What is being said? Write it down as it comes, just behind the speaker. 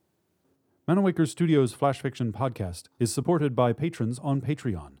Manawaker Studios Flash Fiction podcast is supported by patrons on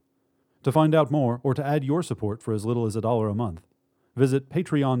Patreon. To find out more or to add your support for as little as $1 a month, visit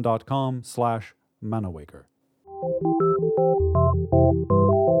patreon.com/Manawaker.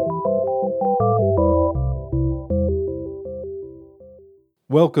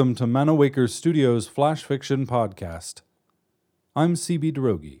 Welcome to Manawaker Studios Flash Fiction podcast. I'm CB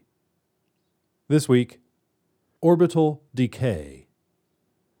Drogi. This week, Orbital Decay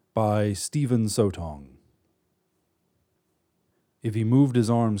by Stephen Sotong. If he moved his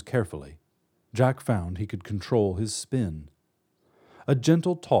arms carefully, Jack found he could control his spin. A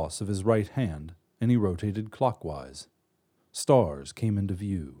gentle toss of his right hand, and he rotated clockwise. Stars came into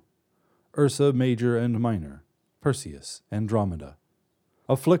view. Ursa Major and Minor, Perseus, Andromeda.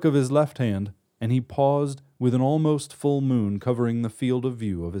 A flick of his left hand, and he paused with an almost full moon covering the field of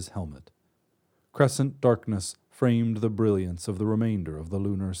view of his helmet. Crescent darkness framed the brilliance of the remainder of the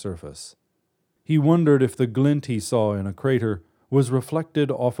lunar surface. He wondered if the glint he saw in a crater was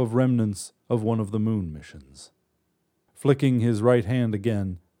reflected off of remnants of one of the moon missions. Flicking his right hand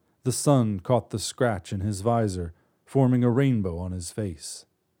again, the sun caught the scratch in his visor, forming a rainbow on his face.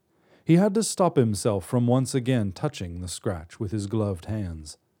 He had to stop himself from once again touching the scratch with his gloved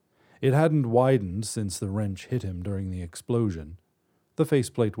hands. It hadn't widened since the wrench hit him during the explosion. The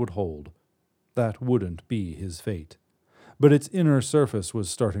faceplate would hold. That wouldn't be his fate. But its inner surface was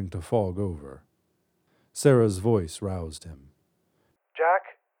starting to fog over. Sarah's voice roused him.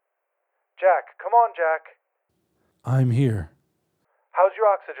 Jack? Jack, come on, Jack. I'm here. How's your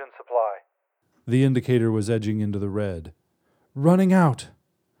oxygen supply? The indicator was edging into the red. Running out.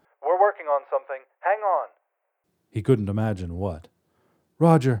 We're working on something. Hang on. He couldn't imagine what.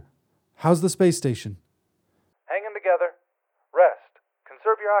 Roger, how's the space station? Hanging together. Rest.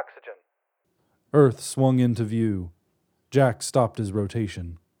 Conserve your oxygen. Earth swung into view. Jack stopped his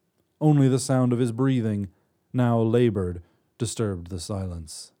rotation. Only the sound of his breathing, now labored, disturbed the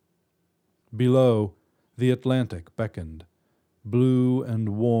silence. Below, the Atlantic beckoned, blue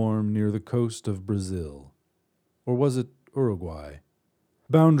and warm near the coast of Brazil. Or was it Uruguay?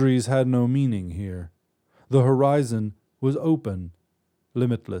 Boundaries had no meaning here. The horizon was open,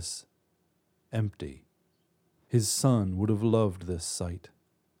 limitless, empty. His son would have loved this sight.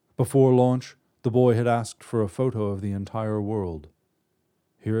 Before launch, the boy had asked for a photo of the entire world.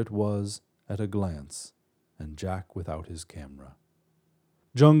 Here it was at a glance, and Jack without his camera.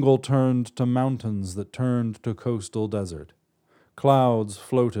 Jungle turned to mountains that turned to coastal desert. Clouds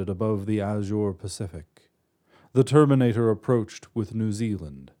floated above the azure Pacific. The Terminator approached with New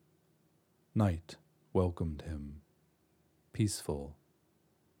Zealand. Night welcomed him. Peaceful,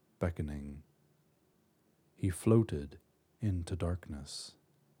 beckoning. He floated into darkness.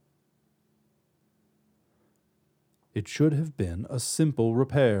 It should have been a simple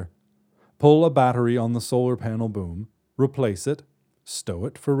repair. Pull a battery on the solar panel boom, replace it, stow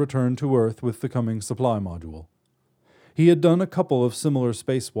it for return to Earth with the coming supply module. He had done a couple of similar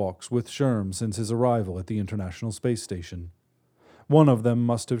spacewalks with Sherm since his arrival at the International Space Station. One of them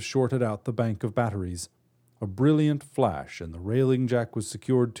must have shorted out the bank of batteries. A brilliant flash, and the railing Jack was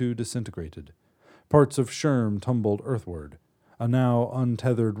secured to disintegrated. Parts of Sherm tumbled earthward. A now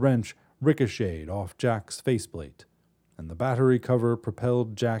untethered wrench ricocheted off Jack's faceplate, and the battery cover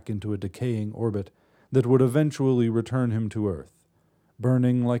propelled Jack into a decaying orbit that would eventually return him to Earth,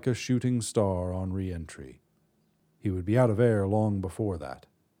 burning like a shooting star on re-entry. He would be out of air long before that.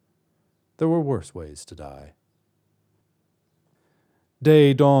 There were worse ways to die.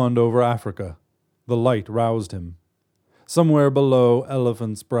 Day dawned over Africa. The light roused him. Somewhere below,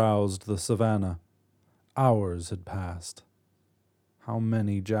 elephants browsed the savannah. Hours had passed. How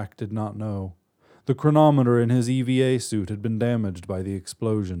many, Jack did not know. The chronometer in his EVA suit had been damaged by the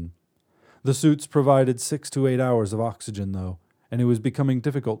explosion. The suits provided 6 to 8 hours of oxygen, though, and it was becoming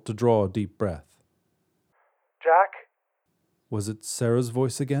difficult to draw a deep breath. Jack? Was it Sarah's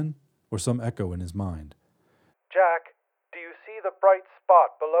voice again, or some echo in his mind? Jack, do you see the bright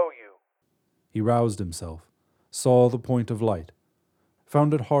spot below you? He roused himself, saw the point of light,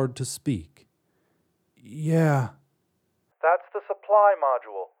 found it hard to speak. Yeah. That's the supply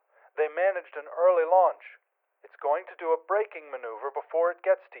module. They managed an early launch. It's going to do a braking maneuver before it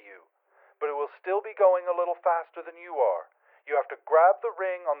gets to you, but it will still be going a little faster than you are. You have to grab the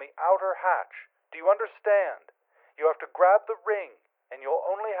ring on the outer hatch. Do you understand? You have to grab the ring, and you'll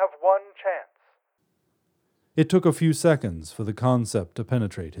only have one chance. It took a few seconds for the concept to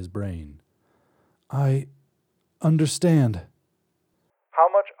penetrate his brain. I understand.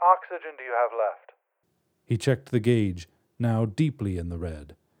 How much oxygen do you have left? He checked the gauge, now deeply in the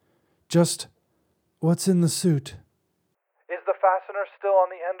red. Just what's in the suit? Is the fastener spinner still on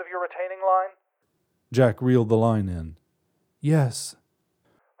the end of your retaining line? Jack reeled the line in. Yes.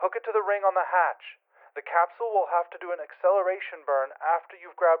 Hook it to the ring on the hatch. The capsule will have to do an acceleration burn after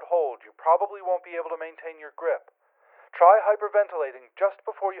you've grabbed hold. You probably won't be able to maintain your grip. Try hyperventilating just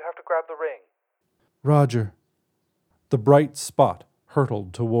before you have to grab the ring. Roger. The bright spot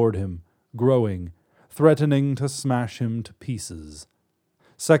hurtled toward him, growing, threatening to smash him to pieces.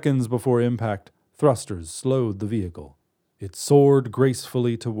 Seconds before impact, thrusters slowed the vehicle. It soared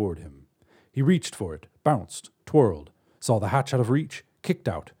gracefully toward him. He reached for it, bounced, twirled, saw the hatch out of reach, kicked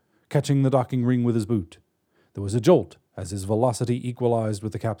out, catching the docking ring with his boot. There was a jolt as his velocity equalized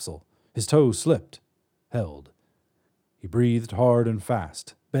with the capsule. His toe slipped, held. He breathed hard and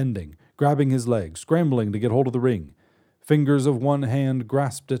fast, bending, grabbing his leg, scrambling to get hold of the ring. Fingers of one hand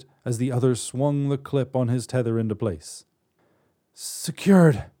grasped it as the other swung the clip on his tether into place.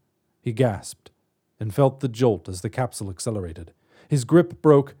 Secured, he gasped, and felt the jolt as the capsule accelerated. His grip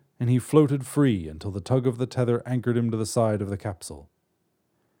broke, and he floated free until the tug of the tether anchored him to the side of the capsule.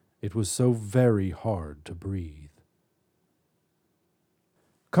 It was so very hard to breathe.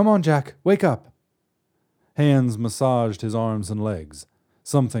 Come on, Jack, wake up. Hands massaged his arms and legs.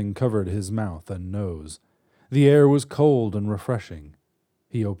 Something covered his mouth and nose. The air was cold and refreshing.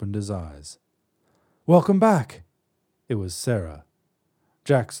 He opened his eyes. Welcome back. It was Sarah.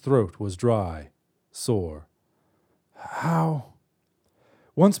 Jack's throat was dry, sore. How?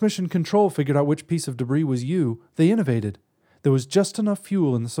 Once Mission Control figured out which piece of debris was you, they innovated. There was just enough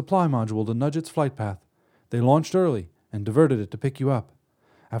fuel in the supply module to nudge its flight path. They launched early and diverted it to pick you up.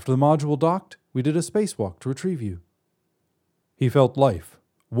 After the module docked, we did a spacewalk to retrieve you. He felt life,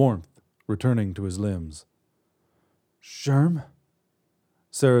 warmth, returning to his limbs. Sherm?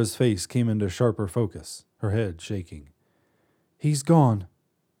 Sarah's face came into sharper focus, her head shaking. He's gone.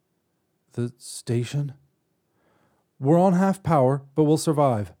 The station? We're on half power, but we'll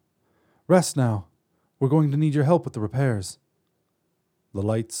survive. Rest now. We're going to need your help with the repairs. The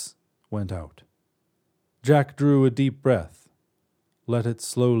lights went out. Jack drew a deep breath, let it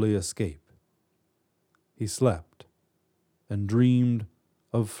slowly escape. He slept and dreamed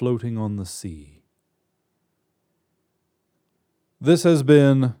of floating on the sea. This has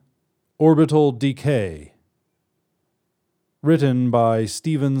been Orbital Decay, written by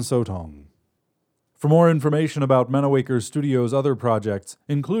Stephen Sotong. For more information about Manawaker Studios' other projects,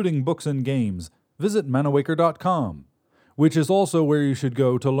 including books and games, visit manawaker.com, which is also where you should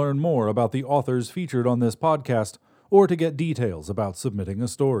go to learn more about the authors featured on this podcast or to get details about submitting a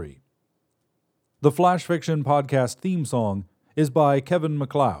story. The Flash Fiction Podcast theme song is by Kevin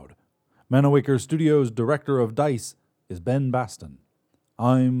MacLeod. Manawaker Studios' director of DICE is Ben Baston.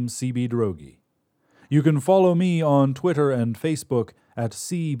 I'm CB Droege. You can follow me on Twitter and Facebook at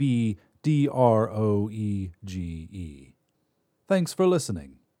CBDroege. Thanks for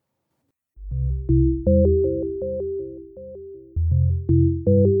listening.